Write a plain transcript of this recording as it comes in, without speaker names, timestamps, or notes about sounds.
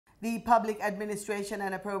The Public Administration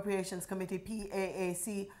and Appropriations Committee,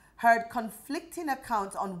 PAAC, heard conflicting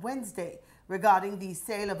accounts on Wednesday regarding the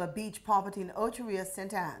sale of a beach property in Oteria,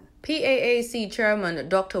 St. Anne. PAAC Chairman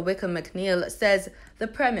Dr. Wickham McNeil says the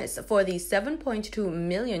premise for the $7.2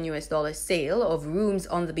 million sale of rooms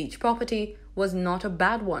on the beach property was not a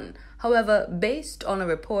bad one. However, based on a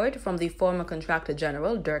report from the former Contractor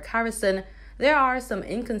General, Dirk Harrison, there are some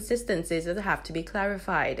inconsistencies that have to be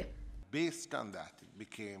clarified. Based on that, it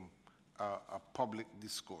became a public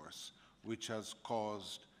discourse, which has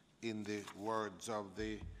caused, in the words of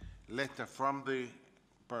the letter from the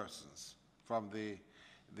persons, from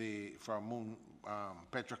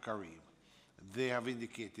Petrocarib, they have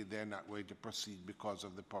indicated they're not going to proceed because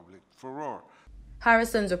of the public furor.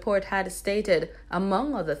 Harrison's report had stated,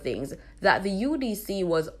 among other things, that the UDC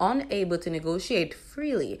was unable to negotiate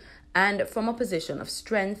freely and from a position of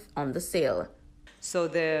strength on the sale. So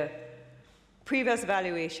the previous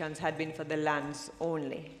valuations had been for the lands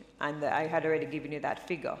only, and I had already given you that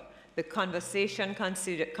figure. The conversation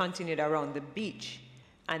continued around the beach,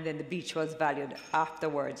 and then the beach was valued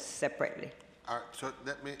afterwards separately. All right, so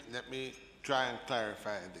let me try and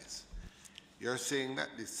clarify this. You're saying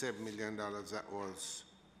that the $7 million that was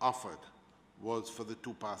offered was for the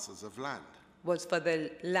 2 parcels of land? Was for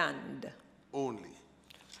the land. Only.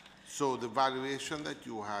 So the valuation that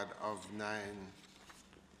you had of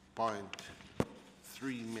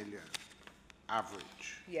 9.3 million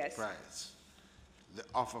average price, the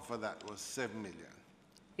offer for that was 7 million?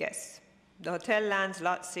 Yes. The hotel lands,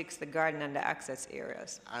 lot 6, the garden and the access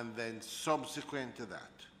areas. And then subsequent to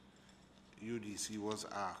that, UDC was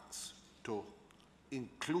asked to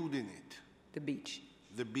include in it the beach,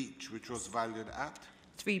 which was valued at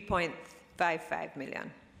 $3.55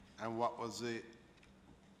 million. And what was the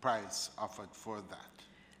price offered for that?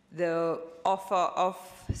 The offer of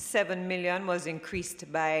 $7 million was increased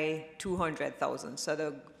by $200,000. So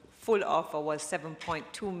the full offer was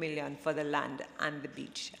 $7.2 million for the land and the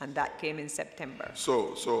beach, and that came in September.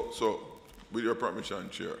 So, with your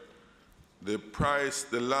permission, Chair, the price,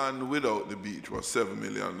 the land without the beach was $7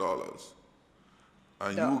 million.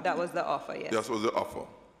 And that was the offer, yes. That was the offer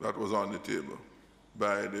that was on the table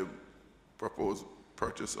by the proposed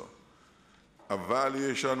purchaser. A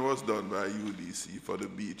valuation was done by UDC for the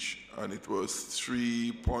beach, and it was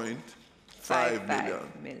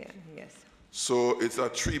 $3.5 million. Yes. So it's a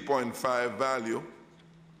 3.5 value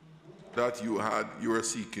that you were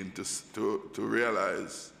seeking to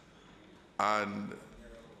realize, and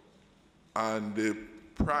the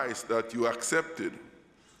price that you accepted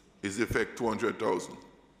is in effect $200,000.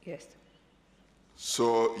 Yes.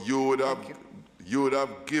 So you would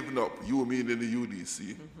have given up, you meaning the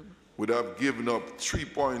UDC, would have given up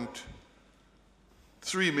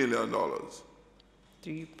 $3.3 million.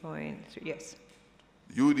 3.3, yes.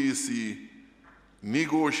 UDC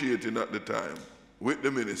negotiating at the time with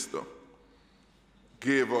the minister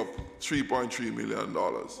gave up $3.3 million.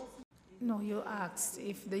 No, you asked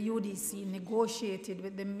if the UDC negotiated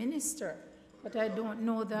with the minister, but I don't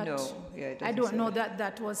know that. No, yeah, I don't know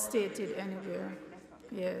that was stated anywhere.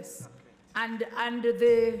 Yes. And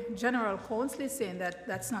the general counsel is saying that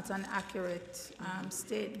that's not an accurate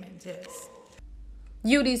statement, yes.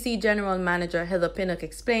 UDC General Manager Heather Pinnock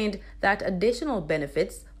explained that additional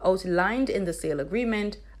benefits outlined in the sale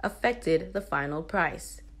agreement affected the final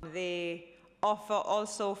price. The offer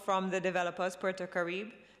also from the developers,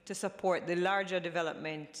 Petrocarib, to support the larger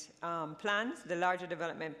development plans,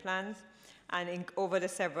 and over the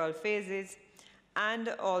several phases, and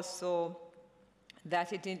also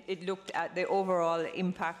that it looked at the overall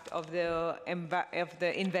impact of the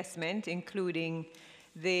investment, including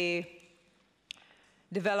the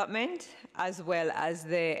development as well as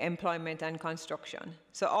the employment and construction.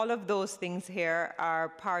 So all of those things here are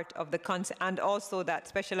part of the and also that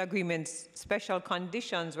special agreements, special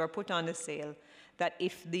conditions were put on the sale that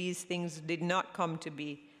if these things did not come to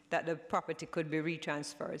be, that the property could be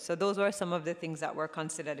retransferred. So those were some of the things that were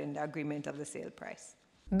considered in the agreement of the sale price.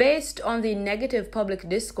 Based on the negative public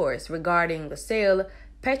discourse regarding the sale,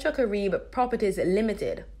 Petrocarib Properties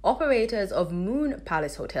Limited, operators of Moon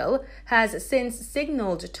Palace Hotel, has since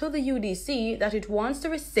signaled to the UDC that it wants to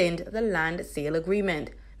rescind the land sale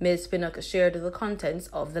agreement. Ms. Pinnock shared the contents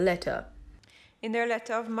of the letter. In their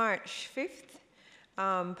letter of March 5th,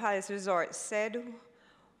 Palace Resort said,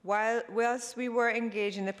 whilst we were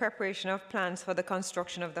engaged in the preparation of plans for the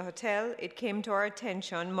construction of the hotel, it came to our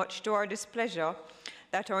attention, much to our displeasure,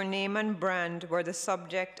 that our name and brand were the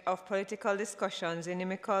subject of political discussions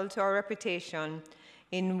inimical to our reputation,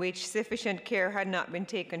 in which sufficient care had not been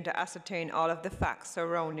taken to ascertain all of the facts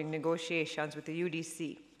surrounding negotiations with the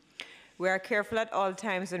UDC. We are careful at all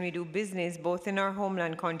times when we do business, both in our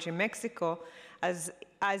homeland country, Mexico, as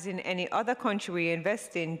in any other country we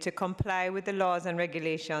invest in, to comply with the laws and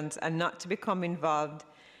regulations and not to become involved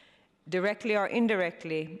directly or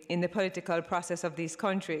indirectly in the political process of these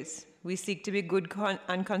countries. We seek to be good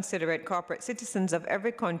and considerate corporate citizens of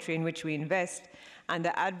every country in which we invest, and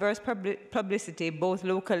the adverse publicity, both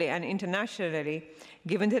locally and internationally,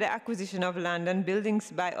 given to the acquisition of land and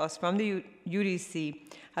buildings by us from the UDC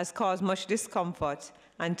has caused much discomfort,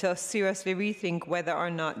 and to seriously rethink whether or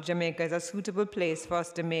not Jamaica is a suitable place for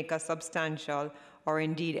us to make a substantial or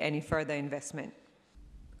indeed any further investment.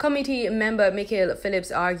 Committee member Michael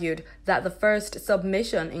Phillips argued that the first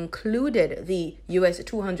submission included the US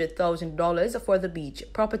 $200,000 for the beach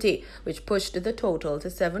property, which pushed the total to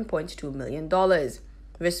 $7.2 million.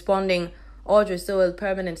 Responding, Audrey Sowell,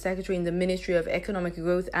 Permanent Secretary in the Ministry of Economic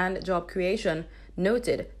Growth and Job Creation,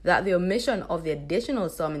 noted that the omission of the additional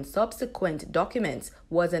sum in subsequent documents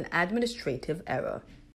was an administrative error.